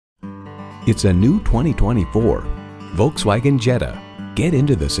It's a new 2024 Volkswagen Jetta. Get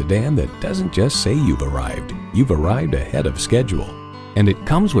into the sedan that doesn't just say you've arrived ahead of schedule. And it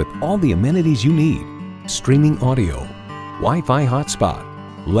comes with all the amenities you need: streaming audio, Wi-Fi hotspot,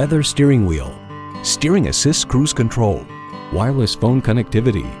 leather steering wheel, steering assist cruise control, wireless phone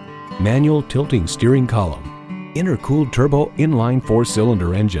connectivity, manual tilting steering column, intercooled turbo inline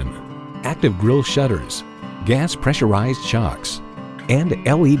 4-cylinder engine, active grille shutters, gas pressurized shocks, and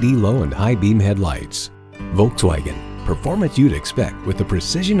LED low and high beam headlights. Volkswagen, performance you'd expect with the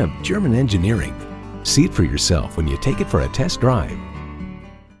precision of German engineering. See it for yourself when you take it for a test drive.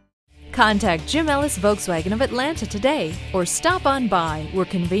 Contact IJim Ellis Volkswagen of Atlanta today or stop on by. We're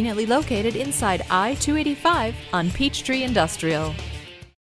conveniently located inside I-285 on Peachtree Industrial.